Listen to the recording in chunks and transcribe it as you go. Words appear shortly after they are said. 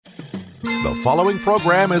The following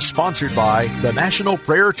program is sponsored by the National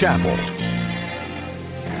Prayer Chapel.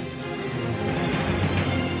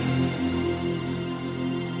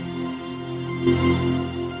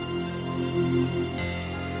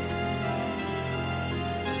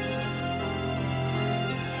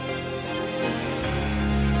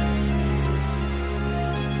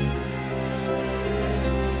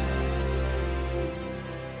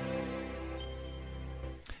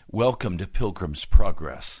 Welcome to Pilgrim's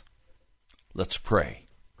Progress. Let's pray.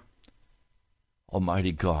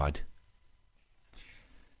 Almighty God,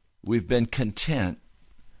 we've been content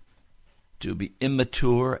to be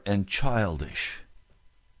immature and childish.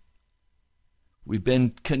 We've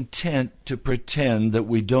been content to pretend that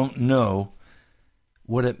we don't know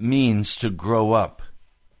what it means to grow up.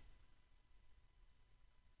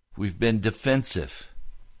 We've been defensive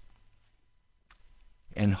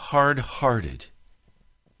and hard-hearted.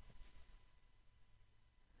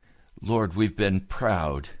 Lord, we've been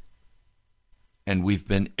proud and we've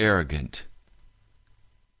been arrogant.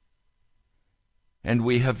 And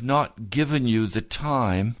we have not given you the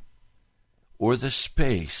time or the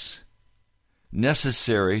space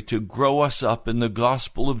necessary to grow us up in the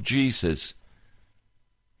gospel of Jesus.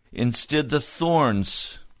 Instead, the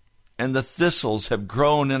thorns and the thistles have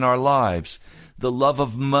grown in our lives, the love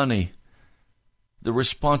of money, the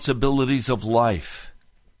responsibilities of life,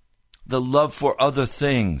 the love for other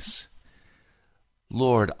things.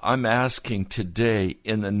 Lord, I'm asking today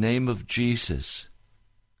in the name of Jesus,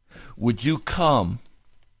 would you come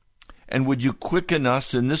and would you quicken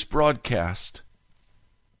us in this broadcast?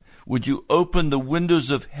 Would you open the windows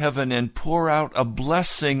of heaven and pour out a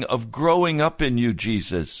blessing of growing up in you,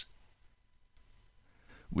 Jesus?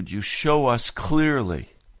 Would you show us clearly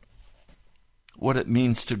what it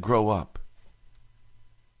means to grow up?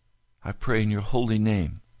 I pray in your holy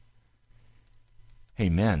name.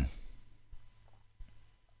 Amen.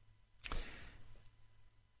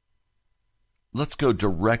 Let's go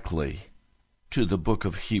directly to the book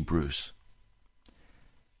of Hebrews.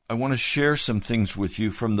 I want to share some things with you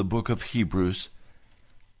from the book of Hebrews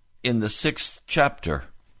in the 6th chapter,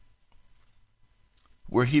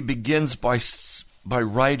 where he begins by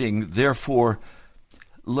writing, "Therefore,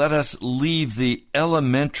 let us leave the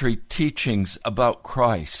elementary teachings about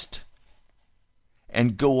Christ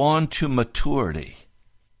and go on to maturity,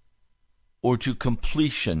 or to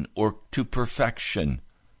completion, or to perfection,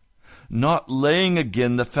 not laying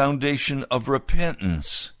again the foundation of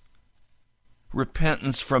repentance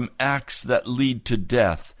from acts that lead to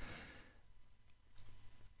death."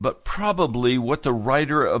 But probably what the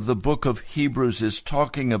writer of the book of Hebrews is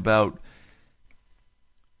talking about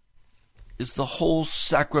is the whole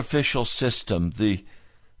sacrificial system, the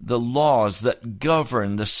laws that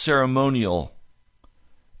govern the ceremonial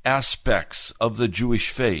aspects of the Jewish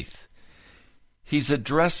faith. He's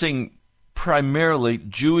addressing primarily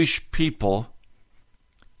Jewish people,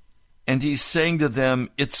 and he's saying to them,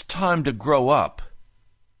 it's time to grow up.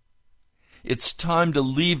 It's time to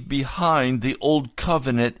leave behind the old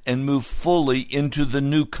covenant and move fully into the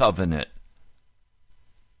new covenant.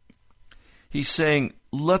 He's saying,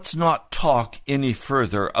 let's not talk any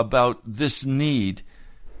further about this need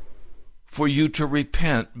for you to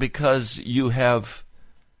repent because you have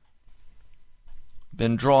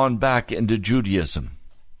been drawn back into Judaism.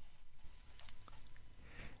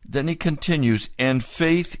 Then he continues, and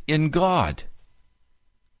faith in God.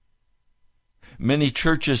 Many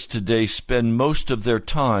churches today spend most of their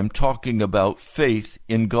time talking about faith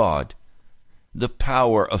in God, the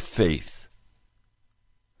power of faith,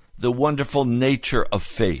 the wonderful nature of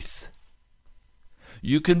faith.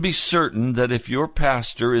 You can be certain that if your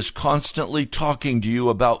pastor is constantly talking to you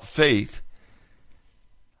about faith,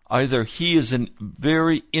 either he is a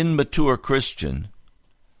very immature Christian,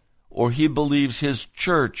 or he believes his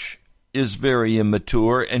church is very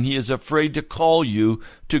immature and he is afraid to call you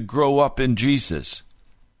to grow up in Jesus.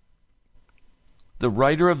 The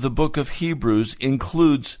writer of the book of Hebrews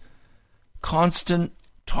includes constant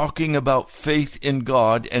talking about faith in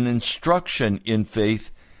God and instruction in faith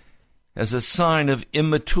as a sign of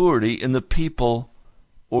immaturity in the people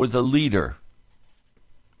or the leader.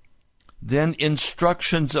 Then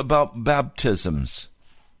instructions about baptisms.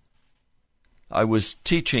 I was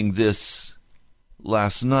teaching this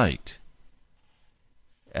last night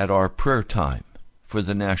at our prayer time for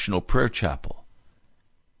the National Prayer Chapel.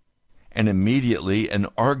 And immediately an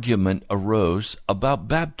argument arose about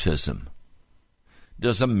baptism.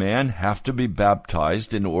 Does a man have to be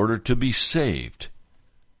baptized in order to be saved?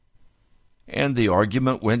 And the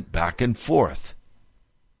argument went back and forth.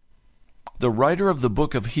 The writer of the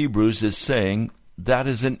book of Hebrews is saying that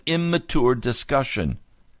is an immature discussion.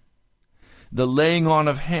 the laying on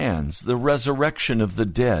of hands, the resurrection of the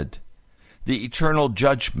dead, the eternal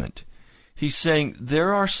judgment. He's saying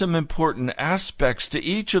there are some important aspects to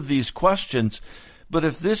each of these questions, but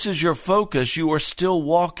if this is your focus, you are still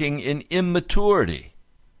walking in immaturity.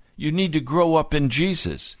 You need to grow up in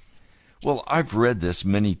Jesus. Well, I've read this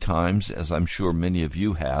many times, as I'm sure many of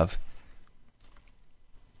you have,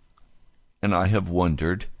 and I have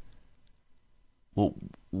wondered, well,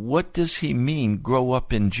 what does he mean, grow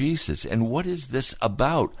up in Jesus? And what is this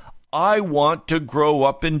about? I want to grow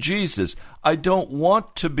up in Jesus. I don't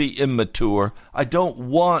want to be immature. I don't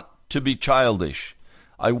want to be childish.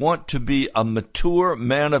 I want to be a mature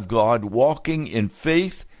man of God, walking in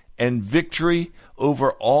faith and victory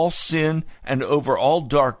over all sin and over all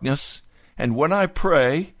darkness. And when I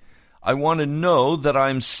pray, I want to know that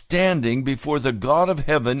I'm standing before the God of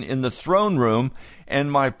heaven in the throne room, and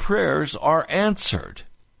my prayers are answered.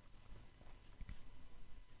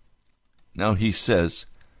 Now he says,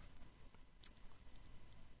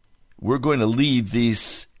 we're going to leave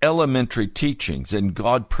these elementary teachings, and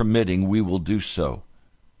God permitting, we will do so.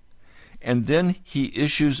 And then he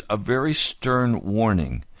issues a very stern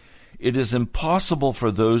warning. It is impossible for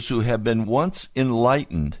those who have been once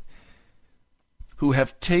enlightened, who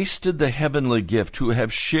have tasted the heavenly gift, who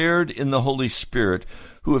have shared in the Holy Spirit,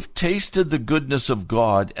 who have tasted the goodness of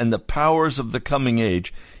God and the powers of the coming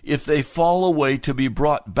age, if they fall away, to be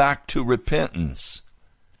brought back to repentance.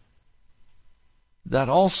 That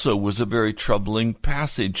also was a very troubling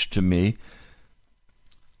passage to me,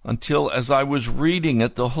 until as I was reading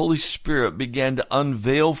it, the Holy Spirit began to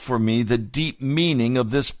unveil for me the deep meaning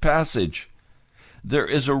of this passage. There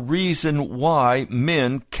is a reason why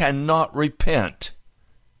men cannot repent.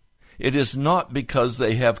 It is not because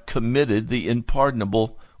they have committed the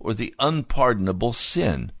unpardonable or the unpardonable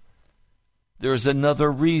sin. There is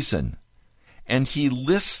another reason, and he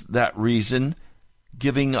lists that reason,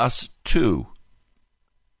 giving us two.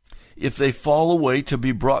 If they fall away, to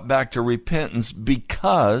be brought back to repentance,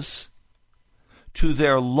 because to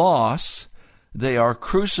their loss they are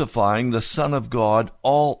crucifying the Son of God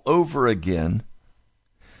all over again.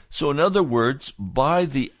 So in other words, by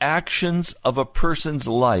the actions of a person's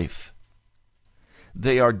life,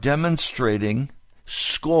 they are demonstrating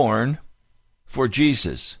scorn for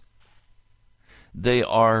Jesus. They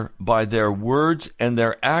are, by their words and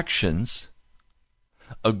their actions,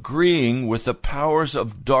 agreeing with the powers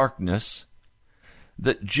of darkness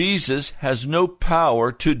that Jesus has no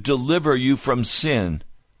power to deliver you from sin.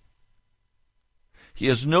 He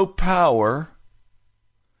has no power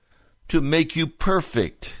to make you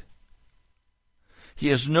perfect. He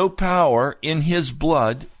has no power in his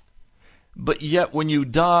blood, but yet when you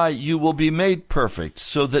die, you will be made perfect,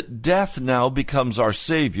 so that death now becomes our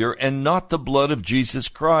Savior and not the blood of Jesus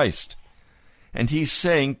Christ. And he's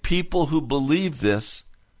saying people who believe this,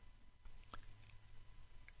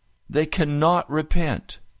 they cannot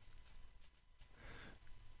repent.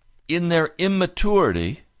 In their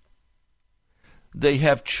immaturity, they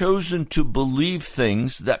have chosen to believe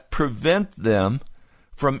things that prevent them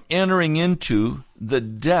from entering into the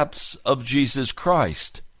depths of Jesus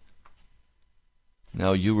Christ.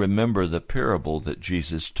 Now you remember the parable that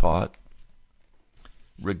Jesus taught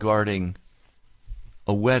regarding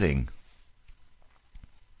a wedding.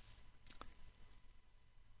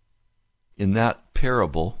 In that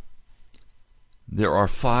parable, there are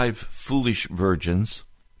 5 foolish virgins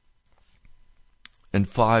and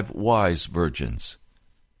 5 wise virgins,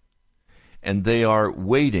 and they are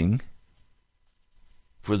waiting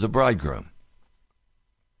for the bridegroom.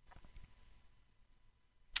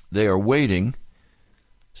 They are waiting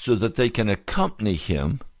so that they can accompany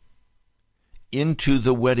him into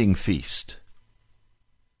the wedding feast.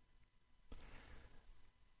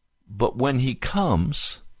 But when he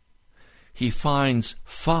comes, he finds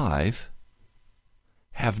 5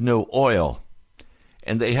 have no oil,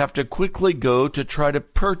 and they have to quickly go to try to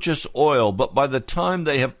purchase oil. But by the time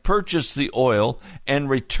they have purchased the oil and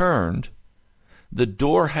returned, the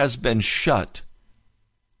door has been shut,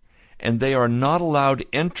 and they are not allowed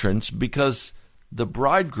entrance because the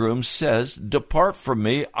bridegroom says, "Depart from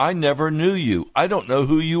me, I never knew you. I don't know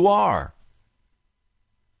who you are."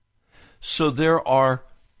 So there are,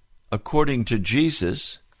 according to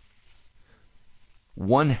Jesus,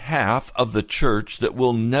 1/2 of the church that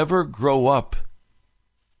will never grow up,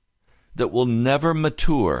 that will never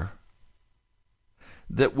mature,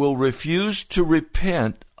 that will refuse to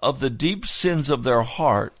repent of the deep sins of their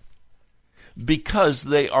heart because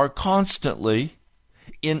they are constantly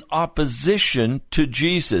in opposition to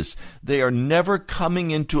Jesus. They are never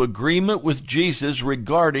coming into agreement with Jesus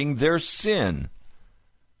regarding their sin.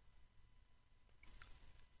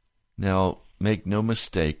 Now, make no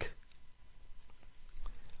mistake,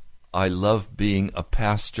 I love being a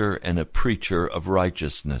pastor and a preacher of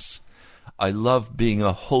righteousness. I love being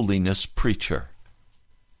a holiness preacher.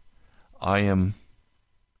 I am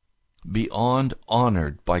beyond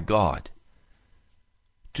honored by God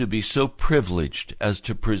to be so privileged as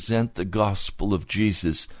to present the gospel of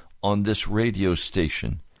Jesus on this radio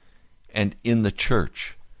station and in the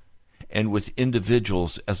church and with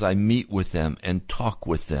individuals as I meet with them and talk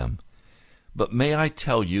with them. But may I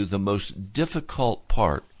tell you, the most difficult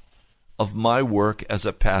part of my work as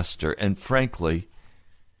a pastor, and frankly,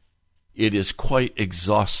 it is quite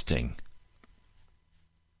exhausting.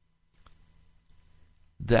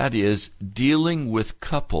 That is dealing with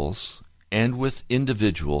couples and with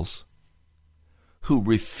individuals who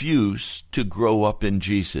refuse to grow up in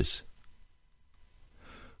Jesus,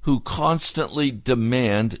 who constantly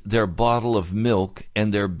demand their bottle of milk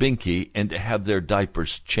and their binky and to have their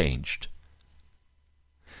diapers changed.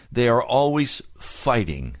 They are always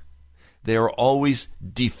fighting. They are always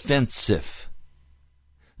defensive.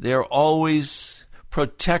 They are always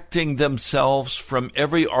protecting themselves from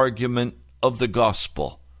every argument of the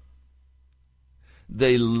gospel.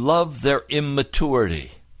 They love their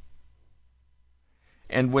immaturity.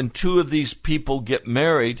 And when two of these people get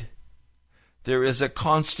married, there is a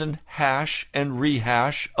constant hash and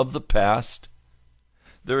rehash of the past.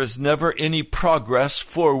 There is never any progress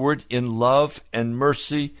forward in love and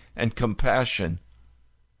mercy and compassion.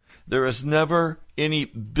 There is never any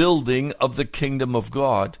building of the kingdom of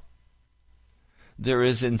God. There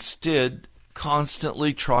is instead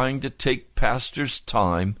constantly trying to take pastors'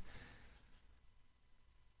 time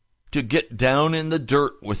to get down in the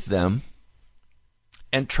dirt with them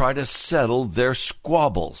and try to settle their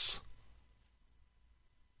squabbles.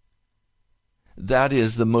 That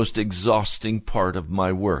is the most exhausting part of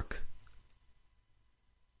my work.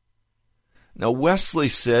 Now, Wesley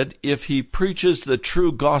said if he preaches the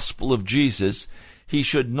true gospel of Jesus, he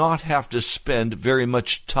should not have to spend very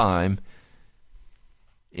much time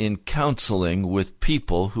in counseling with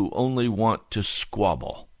people who only want to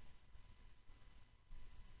squabble.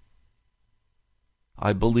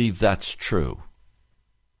 I believe that's true.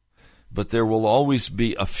 But there will always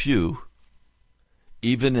be a few,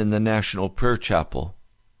 even in the National Prayer Chapel,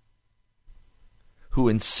 who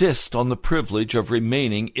insist on the privilege of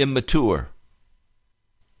remaining immature.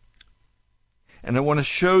 And I want to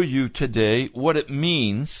show you today what it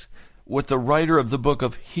means, what the writer of the book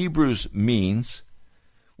of Hebrews means,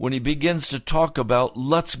 when he begins to talk about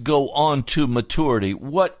let's go on to maturity.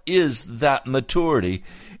 What is that maturity?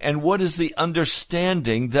 And what is the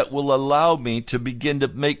understanding that will allow me to begin to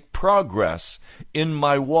make progress in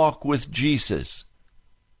my walk with Jesus?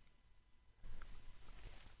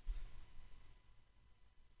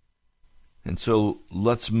 And so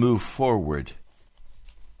let's move forward.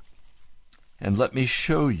 And let me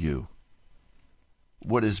show you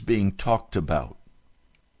what is being talked about.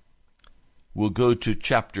 We'll go to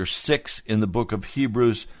chapter 6 in the book of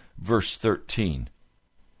Hebrews, verse 13.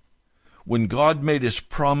 When God made his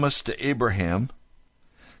promise to Abraham,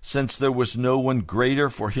 since there was no one greater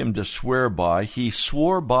for him to swear by, he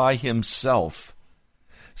swore by himself,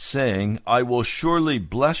 saying, I will surely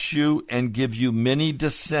bless you and give you many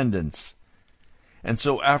descendants. And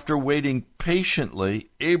so after waiting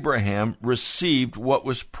patiently, Abraham received what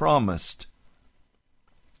was promised.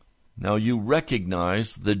 Now you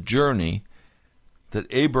recognize the journey that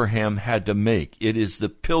Abraham had to make. It is the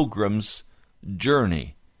pilgrim's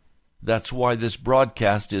journey. That's why this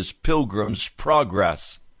broadcast is Pilgrim's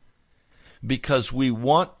Progress. Because we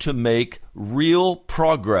want to make real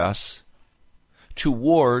progress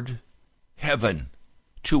toward heaven,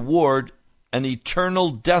 toward an eternal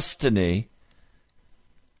destiny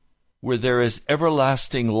where there is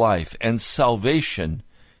everlasting life and salvation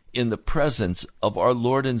in the presence of our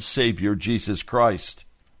Lord and Savior, Jesus Christ.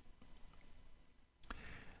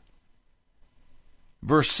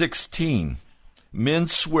 Verse 16, men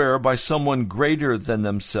swear by someone greater than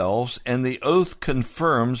themselves, and the oath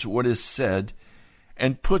confirms what is said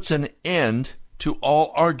and puts an end to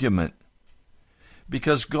all argument.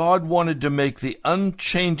 Because God wanted to make the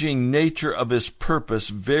unchanging nature of his purpose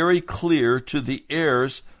very clear to the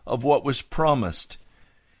heirs of what was promised,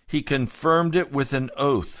 he confirmed it with an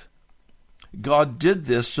oath. God did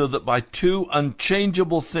this so that by two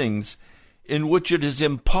unchangeable things, in which it is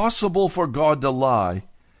impossible for God to lie,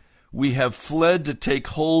 we have fled to take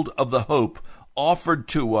hold of the hope offered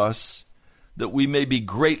to us, that we may be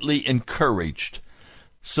greatly encouraged.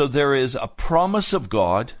 So there is a promise of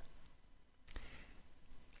God,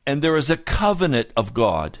 and there is a covenant of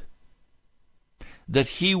God. that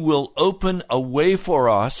he will open a way for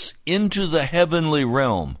us into the heavenly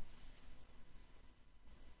realm.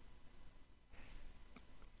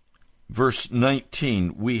 Verse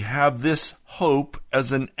 19, we have this hope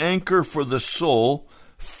as an anchor for the soul,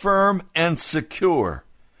 firm and secure.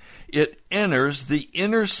 It enters the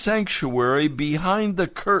inner sanctuary behind the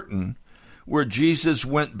curtain where Jesus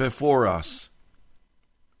went before us,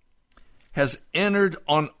 has entered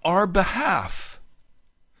on our behalf.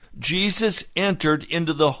 Jesus entered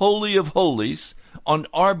into the Holy of Holies on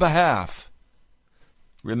our behalf.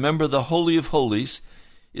 Remember, the Holy of Holies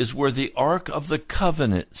is where the Ark of the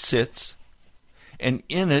Covenant sits, and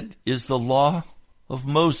in it is the law of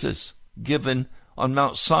Moses given on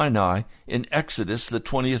Mount Sinai in Exodus, the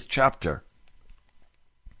 20th chapter.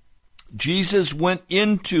 Jesus went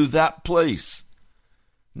into that place.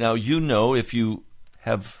 Now, you know, if you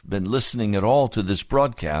have been listening at all to this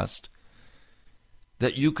broadcast,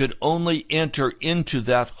 that you could only enter into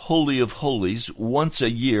that Holy of Holies once a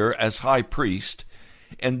year as high priest,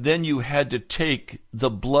 and then you had to take the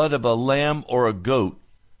blood of a lamb or a goat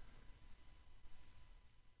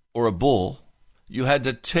or a bull. You had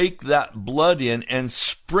to take that blood in and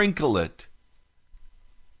sprinkle it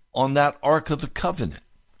on that Ark of the Covenant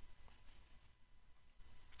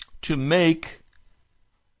to make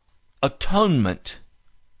atonement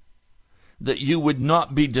that you would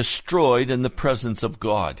not be destroyed in the presence of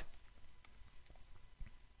God.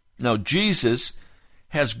 Now, Jesus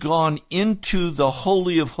has gone into the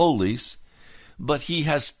Holy of Holies, but he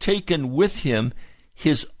has taken with him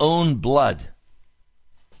his own blood.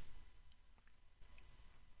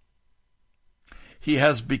 He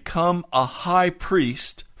has become a high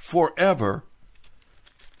priest forever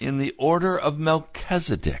in the order of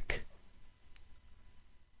Melchizedek.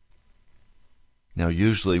 Now,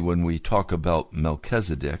 usually when we talk about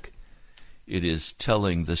Melchizedek, it is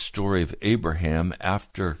telling the story of Abraham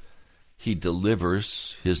after he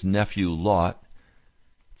delivers his nephew Lot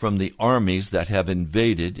from the armies that have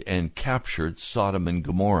invaded and captured Sodom and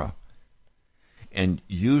Gomorrah. And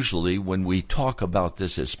usually when we talk about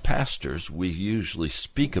this as pastors, we usually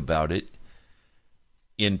speak about it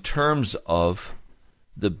in terms of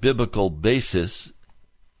the biblical basis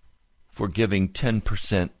for giving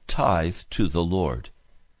 10% tithe to the Lord.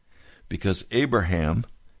 Because Abraham,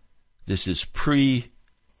 this is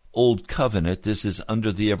pre-Old Covenant, this is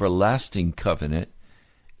under the everlasting covenant,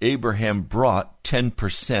 Abraham brought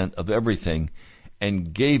 10% of everything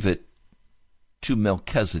and gave it to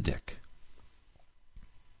Melchizedek.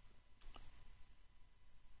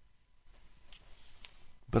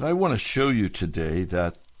 But I want to show you today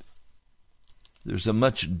that there's a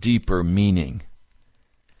much deeper meaning.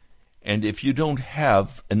 And if you don't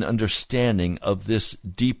have an understanding of this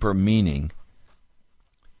deeper meaning,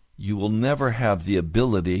 you will never have the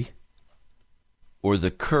ability or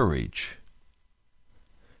the courage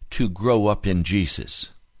to grow up in Jesus.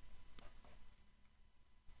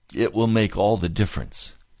 It will make all the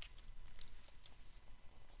difference.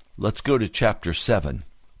 Let's go to chapter 7.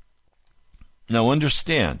 Now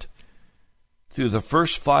understand, through the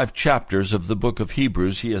first 5 chapters of the book of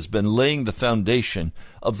Hebrews, he has been laying the foundation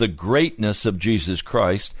of the greatness of Jesus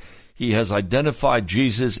Christ. He has identified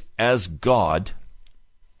Jesus as God.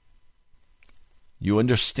 You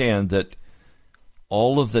understand that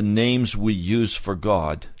all of the names we use for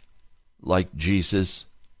God, like Jesus,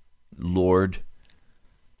 Lord,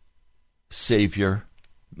 Savior,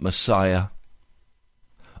 Messiah,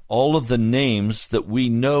 all of the names that we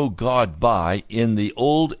know God by in the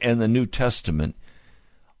Old and the New Testament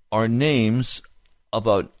are names of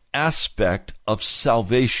an aspect of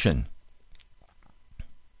salvation.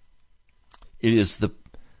 It is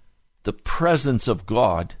the presence of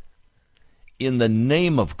God in the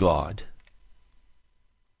name of God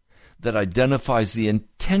that identifies the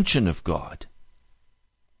intention of God.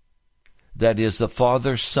 That is the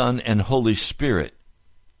Father, Son, and Holy Spirit,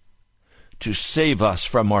 to save us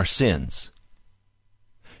from our sins,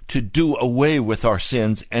 to do away with our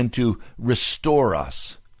sins, and to restore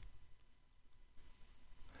us.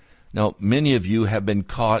 Now, many of you have been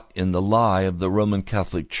caught in the lie of the Roman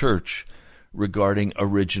Catholic Church regarding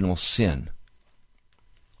original sin.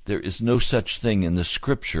 There is no such thing in the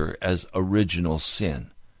Scripture as original sin,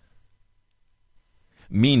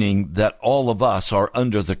 meaning that all of us are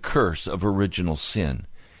under the curse of original sin,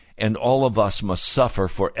 and all of us must suffer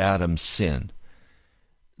for Adam's sin.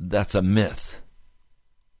 That's a myth.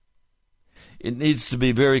 It needs to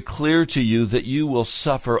be very clear to you that you will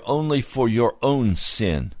suffer only for your own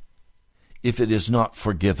sin if it is not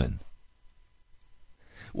forgiven.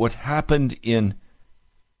 What happened in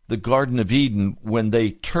the Garden of Eden when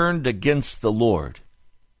they turned against the Lord,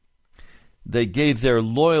 They gave their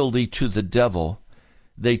loyalty to the devil.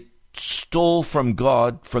 They stole from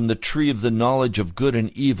God, from the tree of the knowledge of good and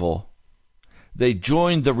evil. They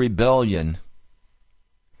joined the rebellion,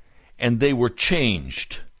 and they were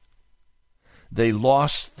changed. They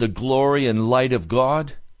lost the glory and light of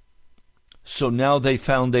God, so now they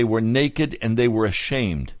found they were naked and they were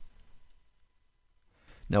ashamed.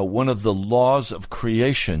 Now, one of the laws of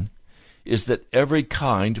creation is that every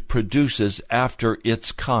kind produces after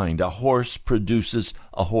its kind. A horse produces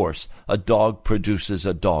a horse. A dog produces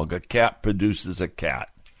a dog. A cat produces a cat.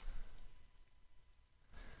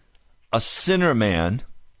 A sinner man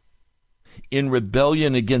in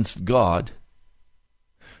rebellion against God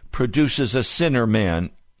produces a sinner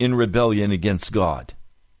man in rebellion against God.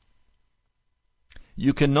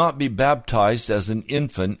 You cannot be baptized as an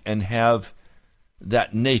infant and have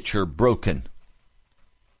that nature broken.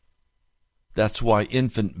 That's why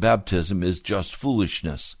infant baptism is just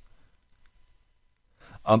foolishness.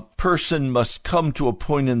 A person must come to a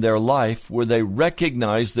point in their life where they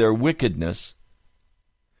recognize their wickedness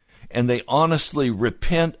and they honestly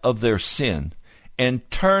repent of their sin and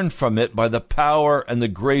turn from it by the power and the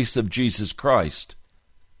grace of Jesus Christ.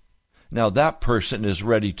 Now that person is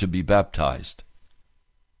ready to be baptized.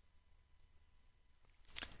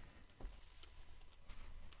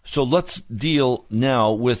 So let's deal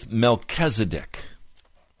now with Melchizedek.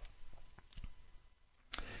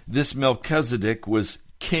 This Melchizedek was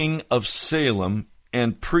king of Salem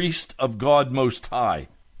and priest of God Most High.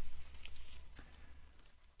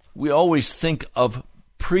 We always think of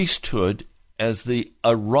priesthood as the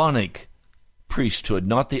Aaronic priesthood,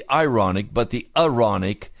 not the ironic, but the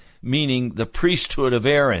Aaronic, meaning the priesthood of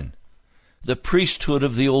Aaron, the priesthood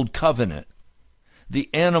of the Old Covenant, the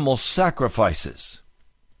animal sacrifices,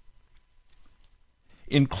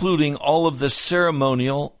 including all of the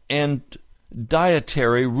ceremonial and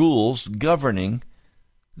dietary rules governing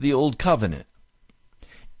the Old Covenant,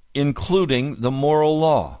 including the moral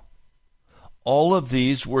law. All of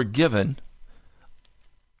these were given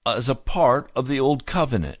as a part of the Old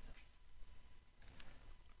Covenant.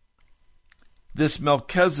 This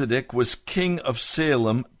Melchizedek was king of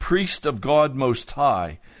Salem, priest of God Most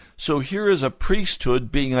High. So here is a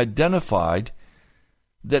priesthood being identified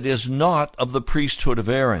that is not of the priesthood of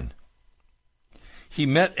Aaron. He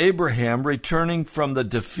met Abraham returning from the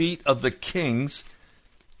defeat of the kings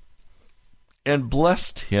and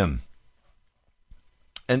blessed him.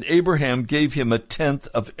 And Abraham gave him 1/10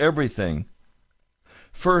 of everything.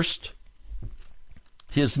 First,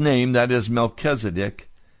 his name, that is Melchizedek,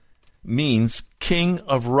 means king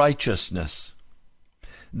of righteousness.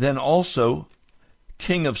 Then also,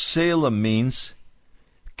 king of Salem means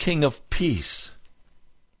king of peace.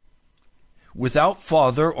 Without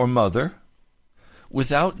father or mother,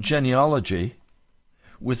 without genealogy,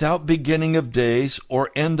 without beginning of days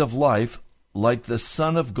or end of life, like the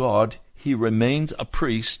Son of God, he remains a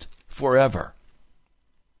priest forever.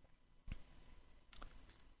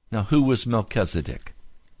 Now, who was Melchizedek?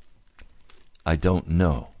 I don't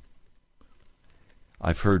know.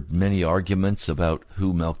 I've heard many arguments about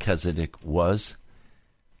who Melchizedek was.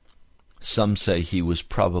 Some say he was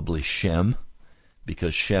probably Shem,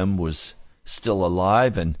 because Shem was still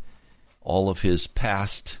alive and all of his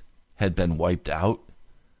past had been wiped out.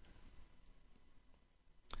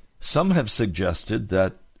 Some have suggested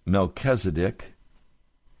that Melchizedek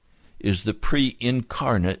is the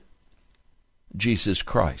pre-incarnate Jesus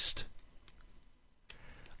Christ.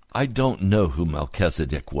 I don't know who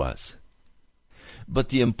Melchizedek was. But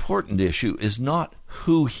the important issue is not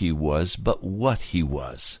who he was, but what he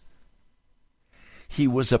was. He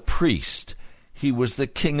was a priest. He was the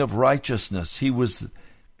king of righteousness. He was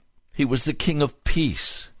the king of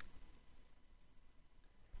peace.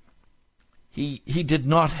 He did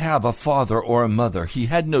not have a father or a mother. He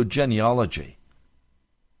had no genealogy.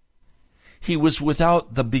 He was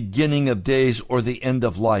without the beginning of days or the end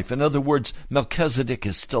of life. In other words, Melchizedek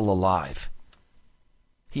is still alive.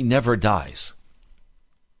 He never dies.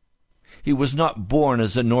 He was not born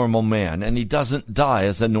as a normal man, and he doesn't die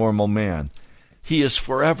as a normal man. He is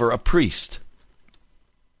forever a priest.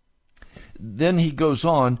 Then he goes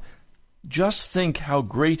on, just think how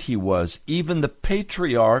great he was. Even the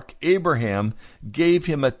patriarch Abraham gave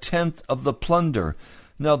him 1/10 of the plunder.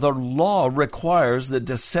 Now the law requires the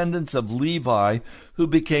descendants of Levi who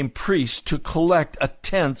became priests to collect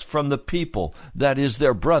 1/10 from the people, that is,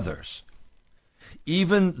 their brothers,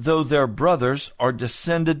 even though their brothers are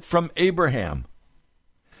descended from Abraham.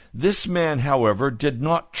 This man, however, did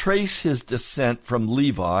not trace his descent from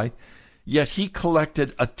Levi, yet he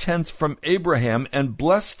collected 1/10 from Abraham and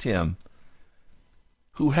blessed him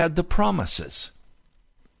who had the promises.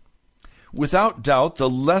 Without doubt, the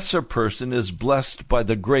lesser person is blessed by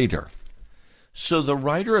the greater. So the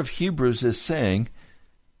writer of Hebrews is saying,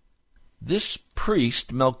 this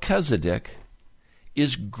priest, Melchizedek,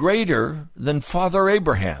 is greater than Father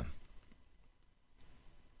Abraham.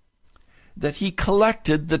 That he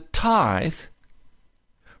collected the tithe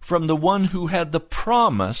from the one who had the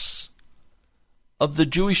promise of the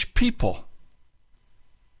Jewish people.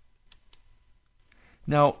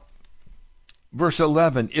 Now, verse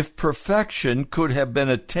 11, if perfection could have been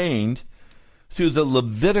attained through the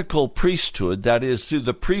Levitical priesthood, that is, through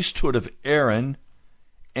the priesthood of Aaron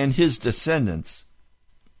and his descendants,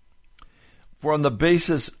 for on the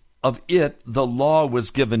basis of it the law was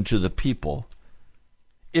given to the people,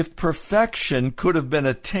 if perfection could have been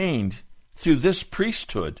attained through this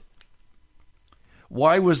priesthood,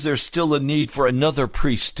 why was there still a need for another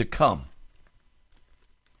priest to come?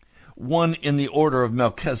 One in the order of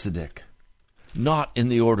Melchizedek, not in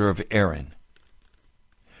the order of Aaron.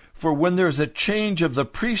 For when there's a change of the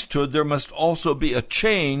priesthood, there must also be a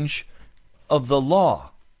change of the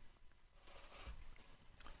law.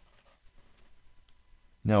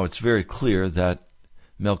 Now, it's very clear that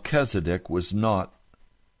Melchizedek was not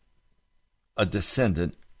a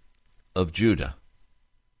descendant of Judah.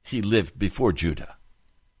 He lived before Judah.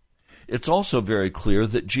 It's also very clear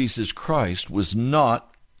that Jesus Christ was not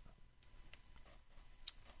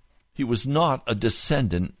a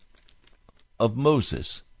descendant of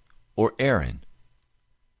Moses or Aaron.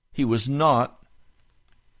 He was not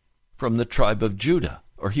from the tribe of Judah,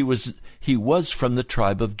 or he was from the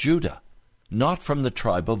tribe of Judah, not from the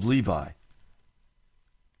tribe of Levi.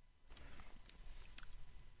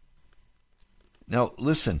 Now,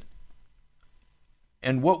 listen.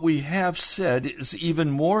 And what we have said is even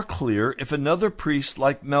more clear if another priest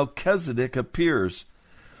like Melchizedek appears,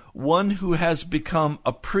 one who has become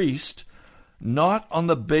a priest not on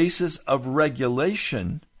the basis of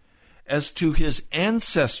regulation as to his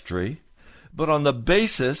ancestry, but on the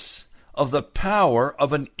basis of the power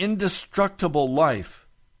of an indestructible life.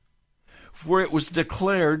 For it was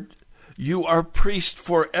declared, you are priest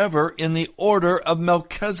forever in the order of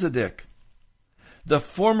Melchizedek. The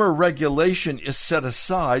former regulation is set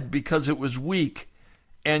aside because it was weak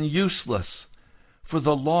and useless, for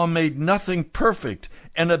the law made nothing perfect,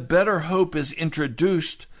 and a better hope is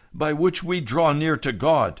introduced by which we draw near to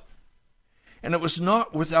God. And it was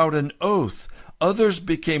not without an oath. Others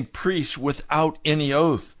became priests without any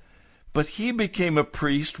oath. But he became a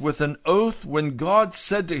priest with an oath when God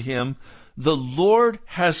said to him, the Lord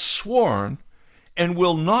has sworn and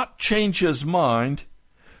will not change his mind.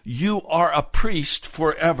 You are a priest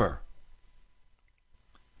forever.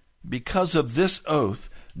 Because of this oath,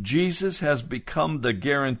 Jesus has become the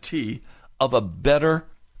guarantee of a better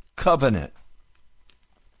covenant.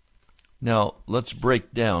 Now, let's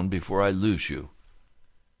break down before I lose you.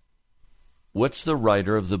 What's the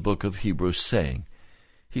writer of the book of Hebrews saying?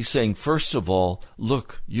 He's saying, first of all,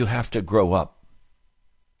 look, you have to grow up.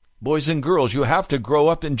 Boys and girls, you have to grow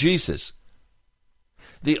up in Jesus.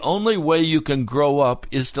 The only way you can grow up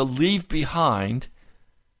is to leave behind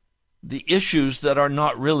the issues that are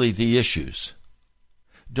not really the issues.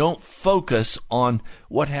 Don't focus on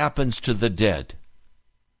what happens to the dead.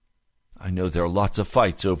 I know there are lots of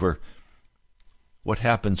fights over what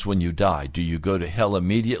happens when you die. Do you go to hell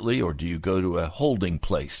immediately or do you go to a holding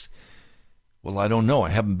place? Well, I don't know. I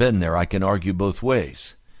haven't been there. I can argue both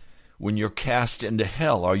ways. When you're cast into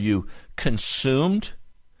hell, are you consumed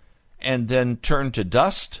and then turn to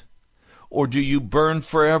dust? Or do you burn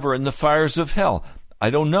forever in the fires of hell?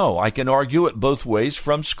 I don't know. I can argue it both ways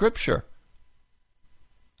from Scripture.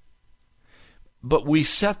 But we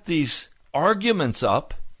set these arguments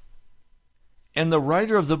up, and the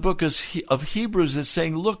writer of the book of Hebrews is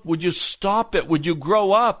saying, look, would you stop it? Would you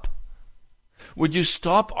grow up? Would you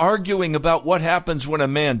stop arguing about what happens when a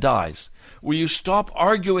man dies? Will you stop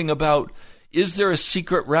arguing about, is there a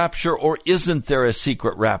secret rapture or isn't there a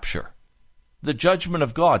secret rapture? The judgment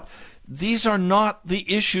of God. These are not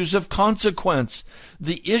the issues of consequence.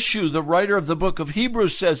 The issue, the writer of the book of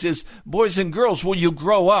Hebrews says, is, boys and girls, will you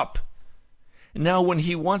grow up? Now, when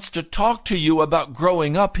he wants to talk to you about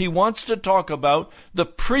growing up, he wants to talk about the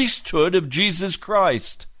priesthood of Jesus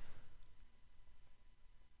Christ.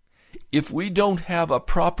 If we don't have a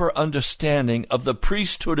proper understanding of the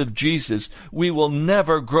priesthood of Jesus, we will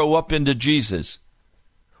never grow up into Jesus.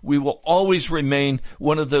 We will always remain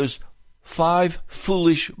one of those 5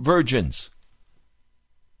 foolish virgins.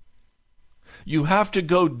 You have to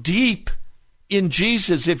go deep in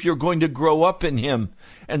Jesus if you're going to grow up in him.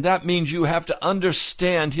 And that means you have to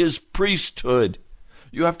understand his priesthood.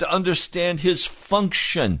 You have to understand his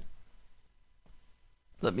function.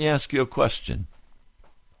 Let me ask you a question.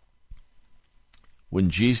 When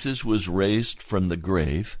Jesus was raised from the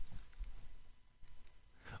grave,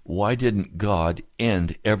 why didn't God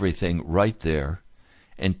end everything right there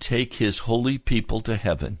and take his holy people to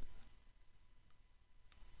heaven?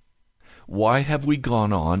 Why have we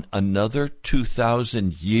gone on another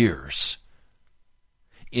 2,000 years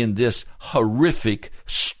in this horrific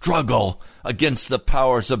struggle against the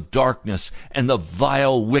powers of darkness and the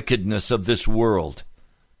vile wickedness of this world?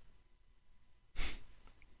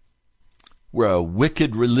 Where a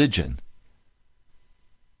wicked religion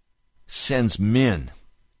sends men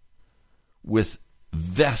with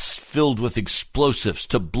vests filled with explosives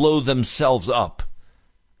to blow themselves up.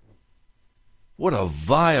 What a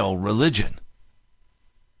vile religion.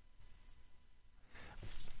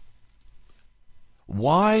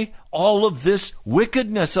 Why all of this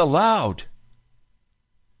wickedness allowed?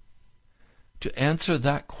 To answer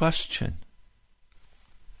that question,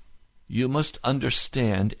 you must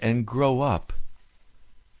understand and grow up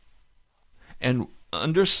and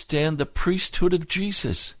understand the priesthood of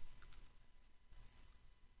Jesus.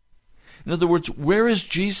 In other words, where is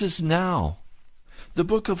Jesus now? The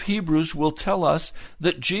book of Hebrews will tell us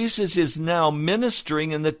that Jesus is now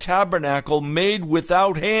ministering in the tabernacle made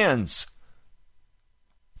without hands.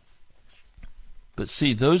 But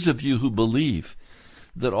see, those of you who believe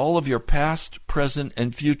that all of your past, present,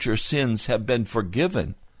 and future sins have been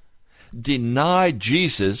forgiven deny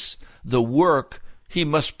Jesus the work he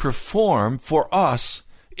must perform for us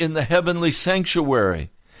in the heavenly sanctuary.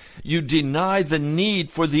 You deny the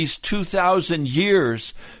need for these 2,000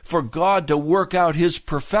 years for God to work out his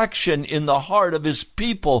perfection in the heart of his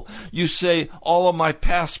people. You say, all of my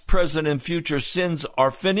past, present, and future sins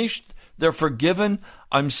are finished. They're forgiven.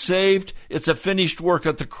 I'm saved. It's a finished work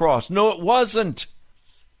at the cross. No, it wasn't.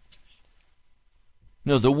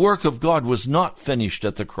 No, the work of God was not finished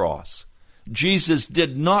at the cross. Jesus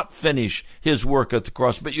did not finish his work at the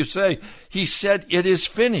cross. But you say, he said it is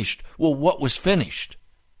finished. Well, what was finished?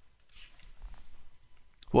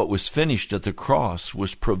 What was finished at the cross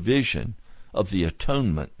was provision of the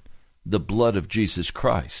atonement, the blood of Jesus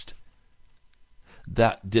Christ.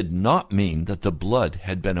 That did not mean that the blood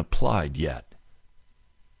had been applied yet.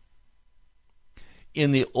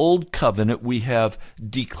 In the Old Covenant, we have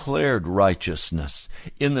declared righteousness.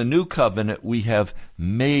 In the New Covenant, we have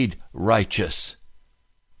made righteous.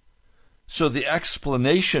 So the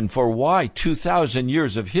explanation for why 2,000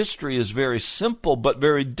 years of history is very simple but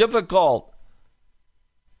very difficult.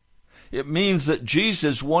 It means that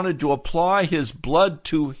Jesus wanted to apply his blood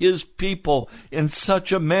to his people in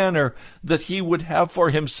such a manner that he would have for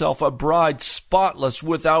himself a bride spotless,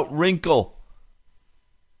 without wrinkle.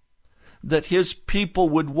 That his people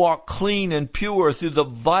would walk clean and pure through the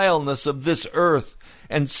vileness of this earth,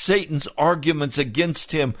 and Satan's arguments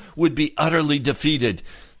against him would be utterly defeated.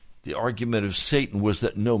 The argument of Satan was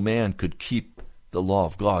that no man could keep the law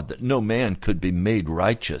of God, that no man could be made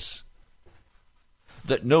righteous,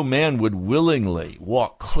 that no man would willingly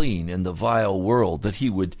walk clean in the vile world, that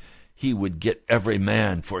he would get every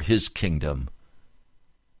man for his kingdom.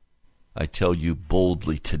 I tell you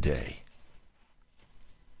boldly today,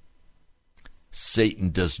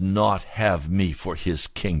 Satan does not have me for his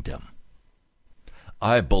kingdom.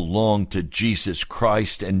 I belong to Jesus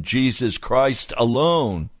Christ and Jesus Christ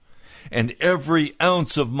alone. And every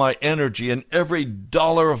ounce of my energy and every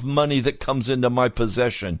dollar of money that comes into my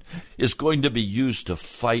possession is going to be used to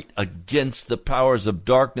fight against the powers of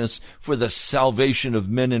darkness for the salvation of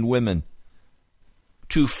men and women.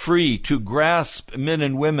 To free, to grasp men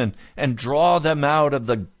and women and draw them out of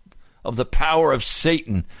the power of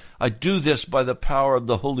Satan. I do this by the power of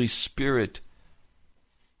the Holy Spirit.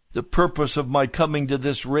 The purpose of my coming to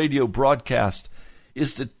this radio broadcast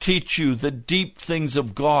is to teach you the deep things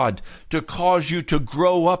of God, to cause you to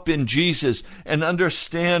grow up in Jesus and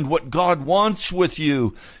understand what God wants with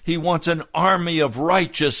you. He wants an army of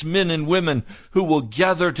righteous men and women who will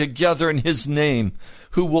gather together in his name,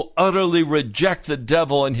 who will utterly reject the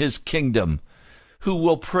devil and his kingdom, who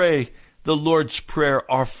will pray the Lord's Prayer,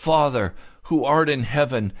 Our Father, who art in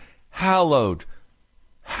heaven, hallowed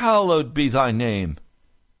be thy name.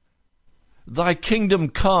 Thy kingdom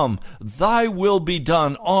come, thy will be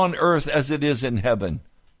done on earth as it is in heaven.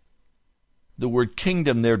 The word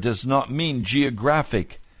kingdom there does not mean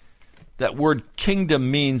geographic. That word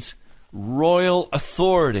kingdom means royal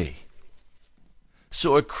authority.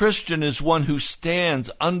 So a Christian is one who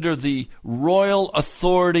stands under the royal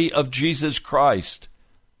authority of Jesus Christ.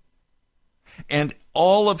 And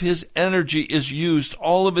all of his energy is used,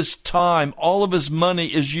 all of his time, all of his money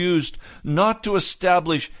is used not to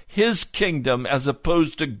establish his kingdom as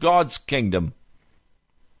opposed to God's kingdom,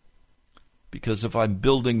 Because if I'm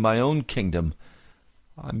building my own kingdom,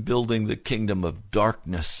 I'm building the kingdom of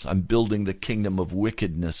darkness. I'm building the kingdom of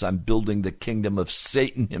wickedness. I'm building the kingdom of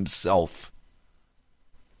Satan himself.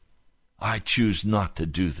 I choose not to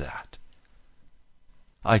do that.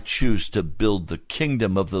 I choose to build the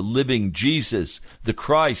kingdom of the living Jesus, the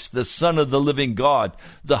Christ, the Son of the living God,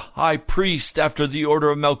 the high priest after the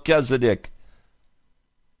order of Melchizedek.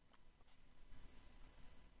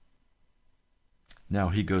 Now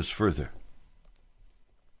he goes further.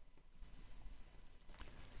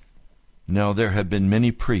 Now there have been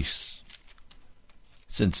many priests,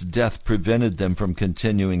 since death prevented them from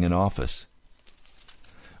continuing in office.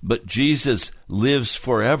 But Jesus lives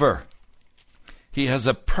forever. He has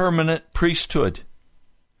a permanent priesthood.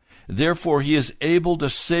 Therefore, he is able to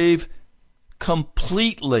save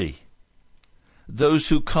completely those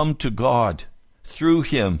who come to God through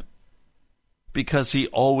him, because he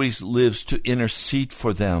always lives to intercede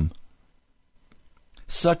for them.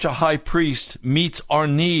 Such a high priest meets our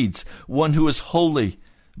needs, one who is holy,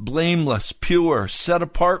 blameless, pure, set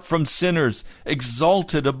apart from sinners,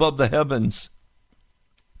 exalted above the heavens.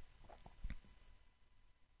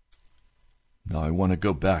 Now I want to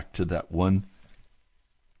go back to that one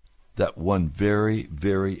very,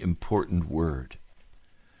 very important word.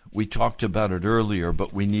 We talked about it earlier,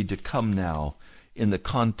 but we need to come now in the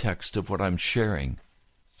context of what I'm sharing.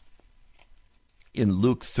 In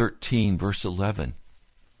Luke 13, verse 11,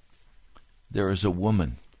 there is a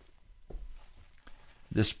woman.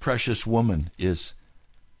 This precious woman is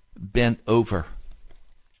bent over,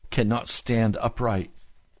 cannot stand upright.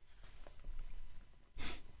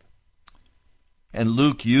 And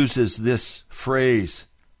Luke uses this phrase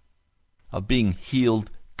of being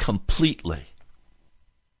healed completely.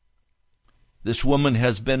 This woman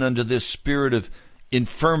has been under this spirit of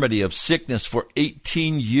infirmity, of sickness for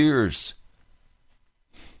 18 years.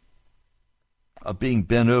 Of being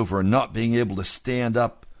bent over and not being able to stand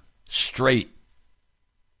up straight.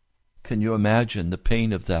 Can you imagine the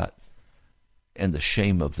pain of that and the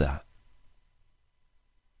shame of that?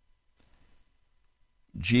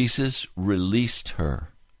 Jesus released her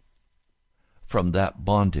from that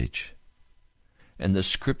bondage. And the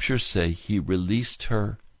scriptures say he released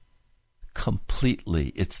her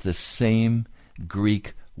completely. It's the same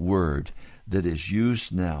Greek word that is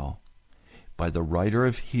used now by the writer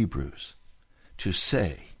of Hebrews to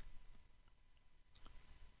say,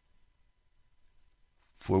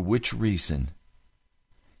 for which reason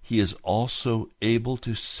he is also able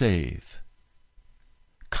to save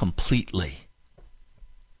completely.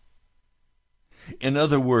 In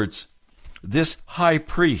other words, this high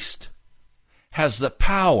priest has the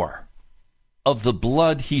power of the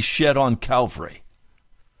blood he shed on Calvary.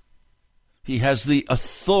 He has the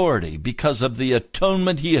authority because of the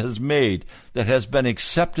atonement he has made that has been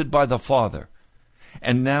accepted by the Father.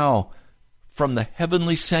 And now, from the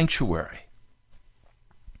heavenly sanctuary,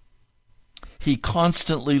 he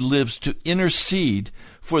constantly lives to intercede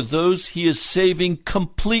for those he is saving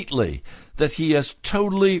completely, that he has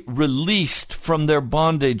totally released from their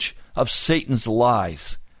bondage of Satan's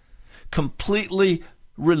lies, completely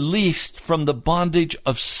released from the bondage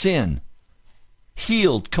of sin,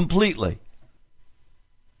 healed completely.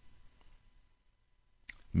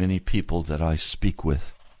 Many people that I speak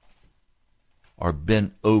with are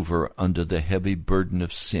bent over under the heavy burden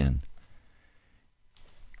of sin.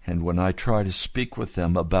 And when I try to speak with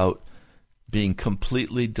them about being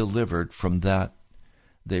completely delivered from that,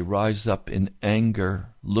 they rise up in anger,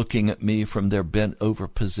 looking at me from their bent over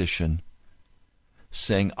position,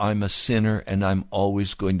 saying, I'm a sinner and I'm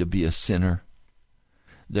always going to be a sinner.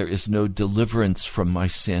 There is no deliverance from my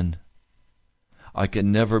sin. I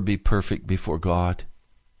can never be perfect before God.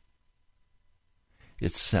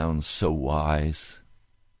 It sounds so wise.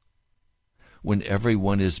 When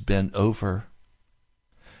everyone is bent over,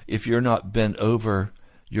 if you're not bent over,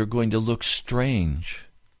 you're going to look strange.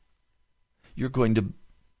 You're going to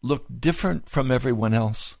look different from everyone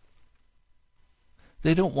else.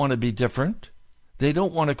 They don't want to be different. They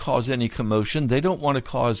don't want to cause any commotion. They don't want to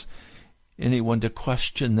cause anyone to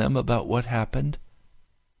question them about what happened.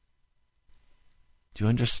 Do you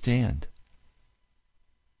understand?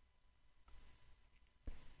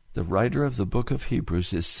 The writer of the book of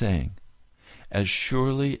Hebrews is saying, as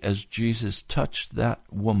surely as Jesus touched that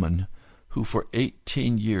woman who for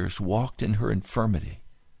 18 years walked in her infirmity,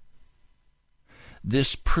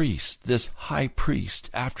 this priest, this high priest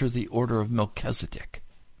after the order of Melchizedek,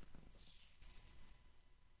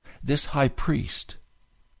 this high priest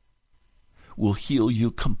will heal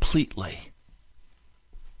you completely.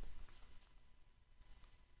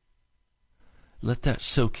 Let that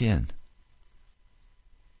soak in.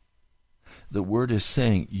 The Word is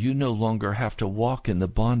saying you no longer have to walk in the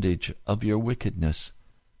bondage of your wickedness.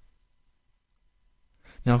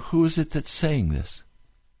 Now, who is it that's saying this?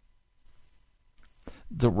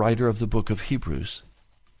 The writer of the book of Hebrews.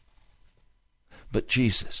 But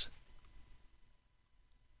Jesus.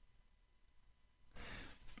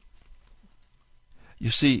 You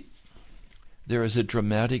see, there is a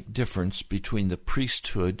dramatic difference between the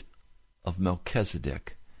priesthood of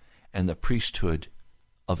Melchizedek and the priesthood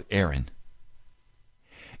of Aaron.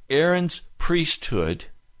 Aaron's priesthood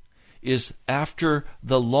is after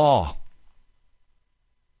the law,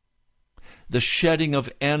 the shedding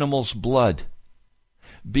of animals' blood,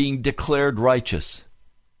 being declared righteous.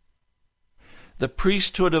 The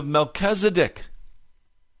priesthood of Melchizedek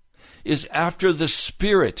is after the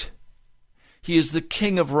Spirit. He is the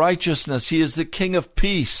King of righteousness. He is the King of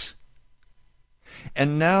peace.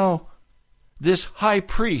 And now this high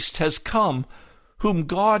priest has come, whom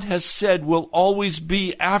God has said will always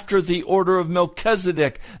be after the order of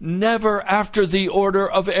Melchizedek, never after the order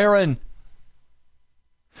of Aaron.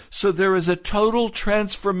 So there is a total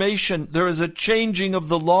transformation. There is a changing of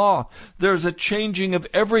the law. There is a changing of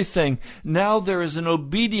everything. Now there is an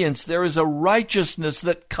obedience. There is a righteousness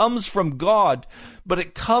that comes from God, but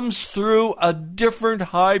it comes through a different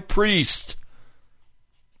high priest.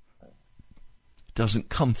 It doesn't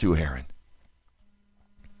come through Aaron.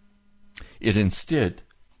 It instead,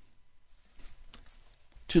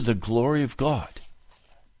 to the glory of God,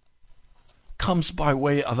 comes by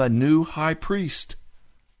way of a new high priest.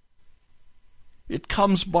 It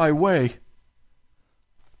comes by way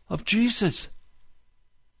of Jesus.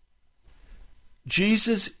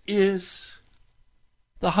 Jesus is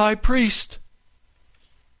the high priest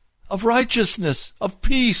of righteousness, of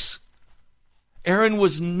peace. Aaron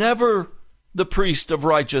was never the priest of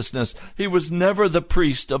righteousness. He was never the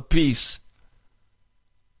priest of peace.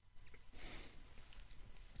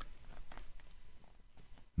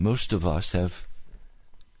 Most of us have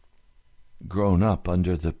grown up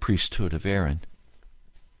under the priesthood of Aaron,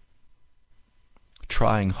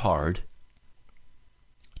 trying hard,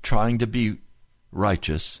 trying to be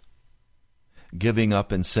righteous, giving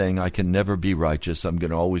up and saying, I can never be righteous, I'm going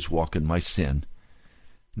to always walk in my sin.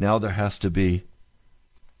 Now there has to be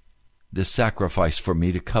this sacrifice for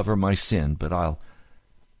me to cover my sin, but I'll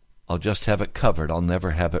just have it covered, I'll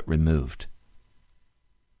never have it removed.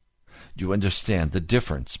 Do you understand the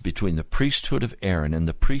difference between the priesthood of Aaron and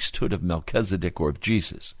the priesthood of Melchizedek or of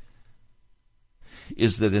Jesus?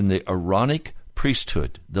 Is that in the Aaronic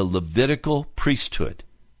priesthood, the Levitical priesthood,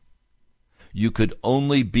 you could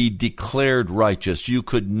only be declared righteous. You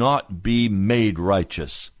could not be made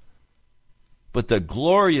righteous. But the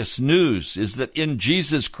glorious news is that in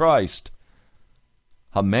Jesus Christ,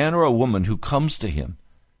 a man or a woman who comes to him,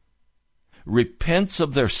 repents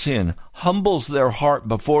of their sin, humbles their heart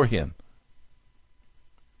before him,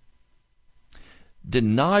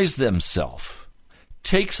 denies themselves,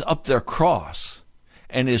 takes up their cross,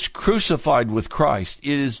 and is crucified with Christ.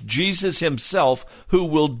 It is Jesus himself who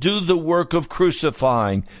will do the work of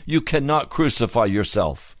crucifying. You cannot crucify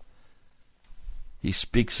yourself. He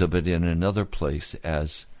speaks of it in another place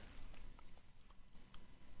as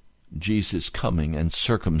Jesus coming and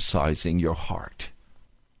circumcising your heart.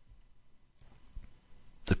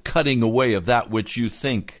 The cutting away of that which you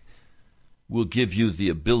think will give you the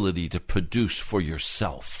ability to produce for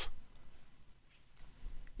yourself.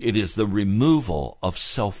 It is the removal of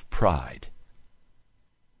self-pride.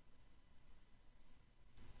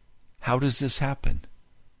 How does this happen?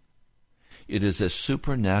 It is a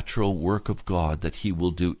supernatural work of God that he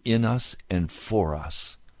will do in us and for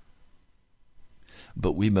us.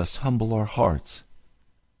 But we must humble our hearts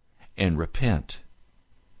and repent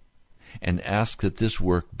and ask that this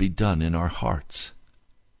work be done in our hearts.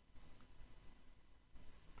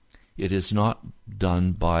 It is not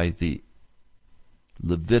done by the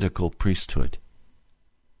Levitical priesthood.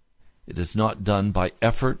 It is not done by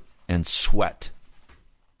effort and sweat.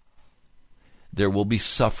 There will be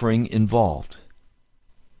suffering involved.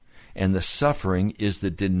 And the suffering is the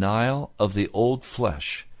denial of the old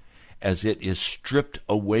flesh as it is stripped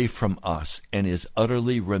away from us and is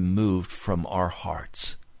utterly removed from our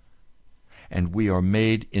hearts. And we are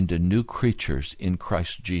made into new creatures in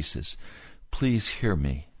Christ Jesus. Please hear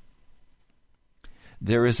me.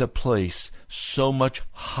 There is a place so much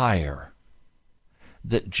higher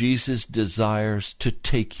that Jesus desires to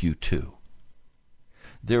take you to.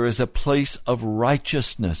 There is a place of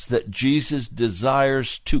righteousness that Jesus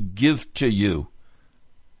desires to give to you.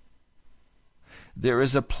 There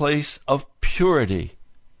is a place of purity.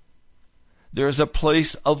 There is a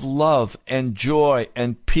place of love and joy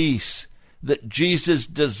and peace that Jesus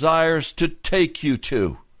desires to take you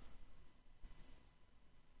to.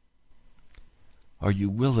 Are you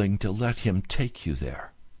willing to let him take you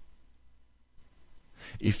there?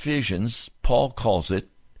 Ephesians, Paul calls it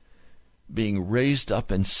being raised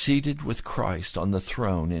up and seated with Christ on the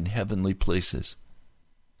throne in heavenly places.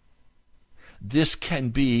 This can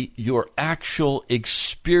be your actual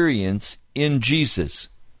experience in Jesus,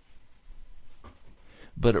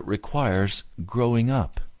 but it requires growing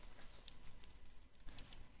up.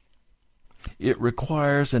 It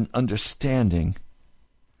requires an understanding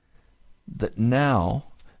that now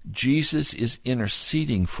Jesus is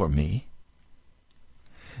interceding for me.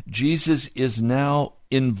 Jesus is now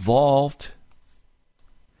involved.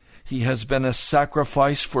 He has been a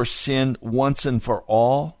sacrifice for sin once and for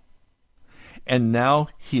all. And now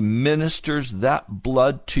he ministers that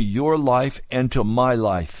blood to your life and to my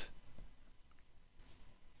life.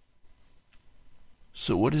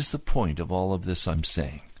 So what is the point of all of this I'm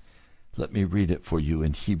saying? Let me read it for you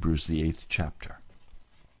in Hebrews, the 8th chapter.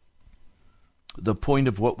 The point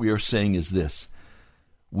of what we are saying is this: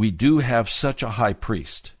 we do have such a high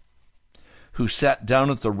priest who sat down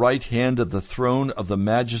at the right hand of the throne of the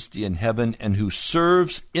majesty in heaven, and who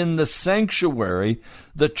serves in the sanctuary,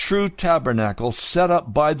 the true tabernacle set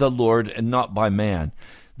up by the Lord and not by man.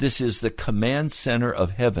 This is the command center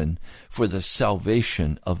of heaven for the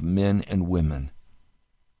salvation of men and women.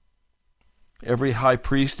 Every high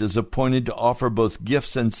priest is appointed to offer both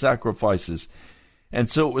gifts and sacrifices, and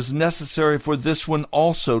so it was necessary for this one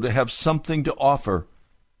also to have something to offer.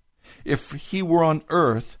 If he were on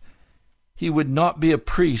earth, he would not be a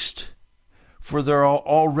priest, for there are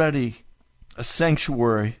already a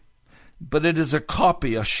sanctuary, but it is a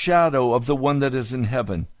copy, a shadow of the one that is in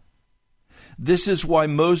heaven. This is why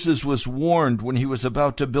Moses was warned when he was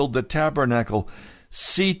about to build the tabernacle,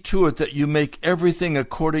 "See to it that you make everything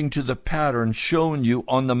according to the pattern shown you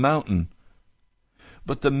on the mountain."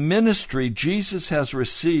 But the ministry Jesus has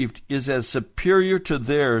received is as superior to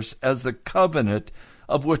theirs as the covenant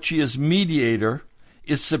of which he is mediator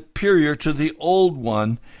is superior to the old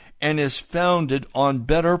one and is founded on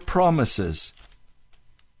better promises.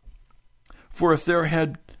 For if there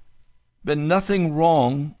had been nothing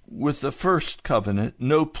wrong with the first covenant,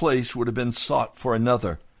 no place would have been sought for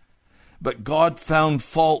another. But God found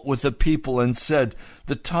fault with the people and said,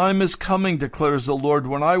 "The time is coming, declares the Lord,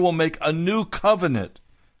 when I will make a new covenant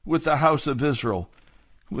with the house of Israel,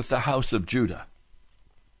 with the house of Judah.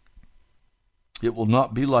 It will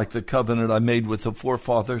not be like the covenant I made with the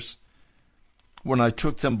forefathers when I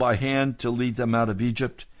took them by hand to lead them out of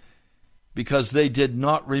Egypt, because they did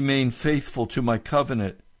not remain faithful to my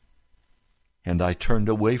covenant, and I turned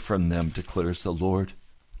away from them, declares the Lord.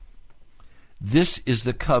 This is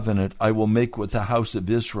the covenant I will make with the house of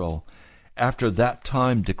Israel after that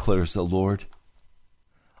time, declares the Lord.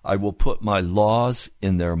 I will put my laws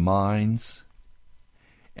in their minds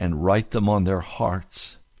and write them on their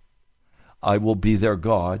hearts. I will be their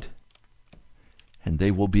God, and they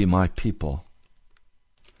will be my people.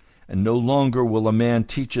 And no longer will a man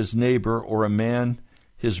teach his neighbor or a man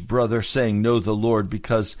his brother, saying, Know the Lord,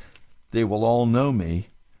 because they will all know me,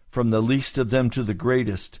 from the least of them to the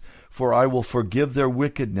greatest, for I will forgive their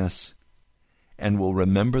wickedness and will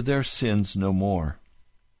remember their sins no more.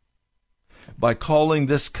 By calling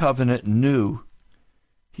this covenant new,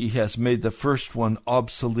 he has made the first one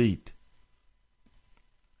obsolete.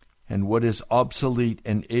 And what is obsolete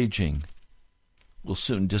and aging will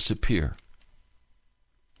soon disappear.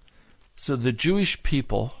 So the Jewish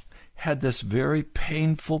people had this very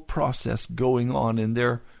painful process going on in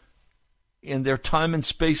their time and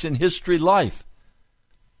space in history life.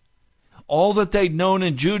 All that they'd known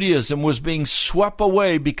in Judaism was being swept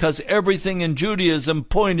away because everything in Judaism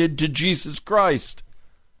pointed to Jesus Christ.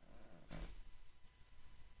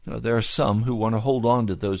 Now, there are some who want to hold on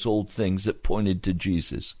to those old things that pointed to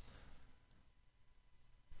Jesus.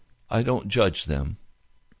 I don't judge them,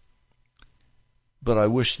 but I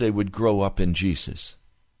wish they would grow up in Jesus.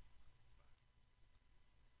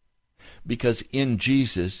 Because in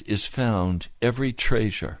Jesus is found every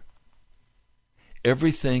treasure.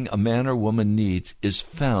 Everything a man or woman needs is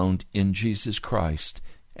found in Jesus Christ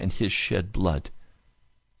and his shed blood.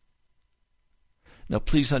 Now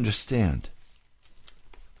please understand,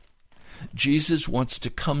 Jesus wants to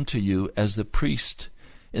come to you as the priest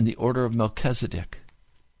in the order of Melchizedek.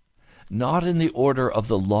 Not in the order of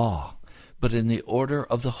the law, but in the order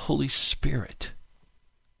of the Holy Spirit.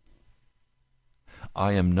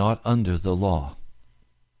 I am not under the law.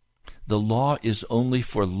 The law is only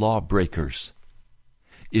for lawbreakers.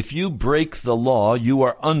 If you break the law, you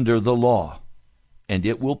are under the law, and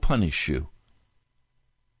it will punish you.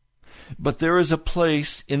 But there is a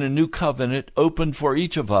place in a new covenant open for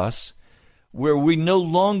each of us where we no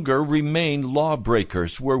longer remain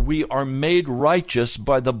lawbreakers, where we are made righteous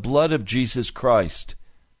by the blood of Jesus Christ,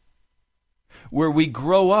 where we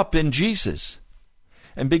grow up in Jesus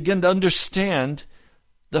and begin to understand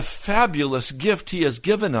the fabulous gift He has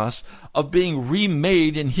given us of being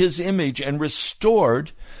remade in His image and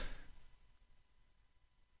restored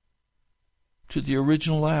to the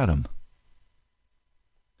original Adam.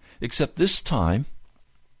 Except this time,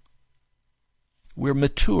 we're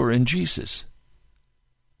mature in Jesus.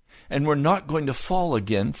 And we're not going to fall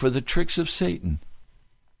again for the tricks of Satan.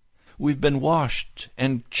 We've been washed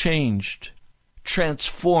and changed,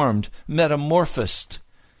 transformed, metamorphosed.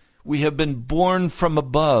 We have been born from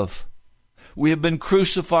above. We have been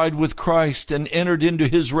crucified with Christ and entered into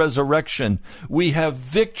His resurrection. We have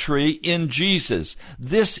victory in Jesus.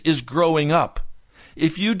 This is growing up.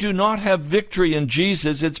 If you do not have victory in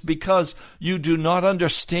Jesus, it's because you do not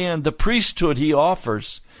understand the priesthood He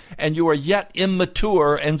offers, and you are yet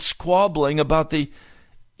immature and squabbling about the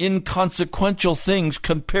inconsequential things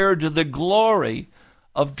compared to the glory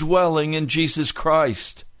of dwelling in Jesus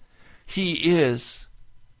Christ. He is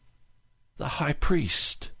the high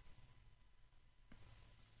priest.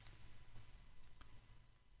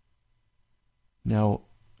 Now,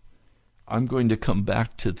 I'm going to come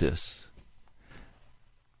back to this.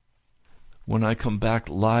 When I come back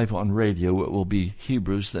live on radio, it will be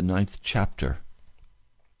Hebrews, the 9th chapter.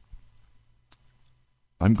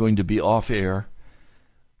 I'm going to be off air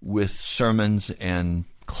with sermons and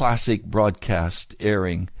classic broadcast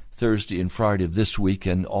airing Thursday and Friday of this week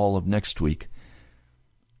and all of next week.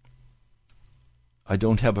 I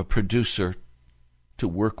don't have a producer to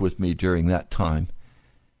work with me during that time.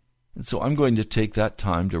 And so I'm going to take that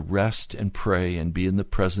time to rest and pray and be in the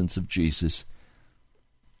presence of Jesus,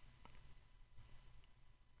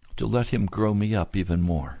 to let Him grow me up even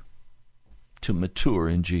more, to mature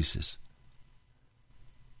in Jesus.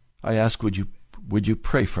 I ask, would you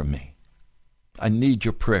pray for me? I need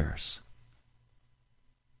your prayers.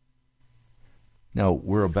 Now,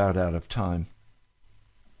 we're about out of time.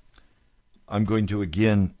 I'm going to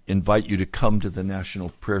again invite you to come to the National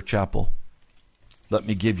Prayer Chapel. Let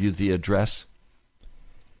me give you the address.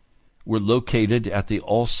 We're located at the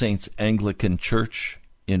All Saints Anglican Church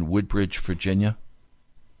in Woodbridge, Virginia.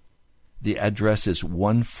 The address is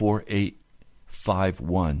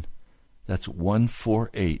 14851. That's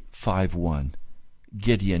 14851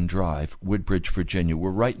 Gideon Drive, Woodbridge, Virginia.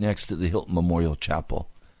 We're right next to the Hilton Memorial Chapel.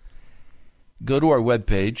 Go to our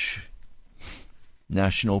webpage,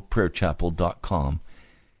 nationalprayerchapel.com.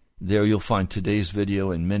 There you'll find today's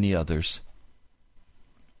video and many others.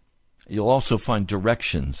 You'll also find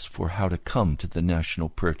directions for how to come to the National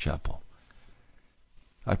Prayer Chapel.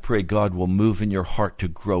 I pray God will move in your heart to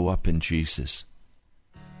grow up in Jesus.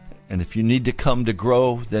 And if you need to come to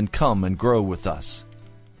grow, then come and grow with us.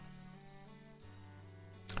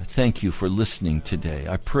 I thank you for listening today.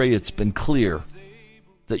 I pray it's been clear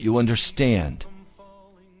that you understand.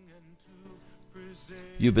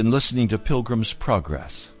 You've been listening to Pilgrim's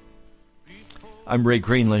Progress. I'm Ray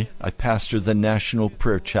Greenley. I pastor the National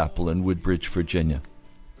Prayer Chapel in Woodbridge, Virginia.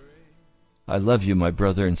 I love you, my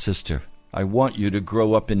brother and sister. I want you to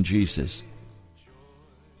grow up in Jesus.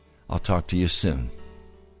 I'll talk to you soon.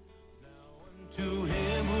 To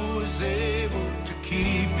Him who is able to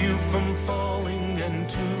keep you from falling and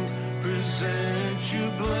to present you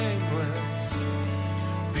blameless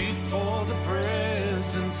before the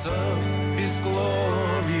presence of His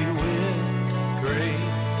glory.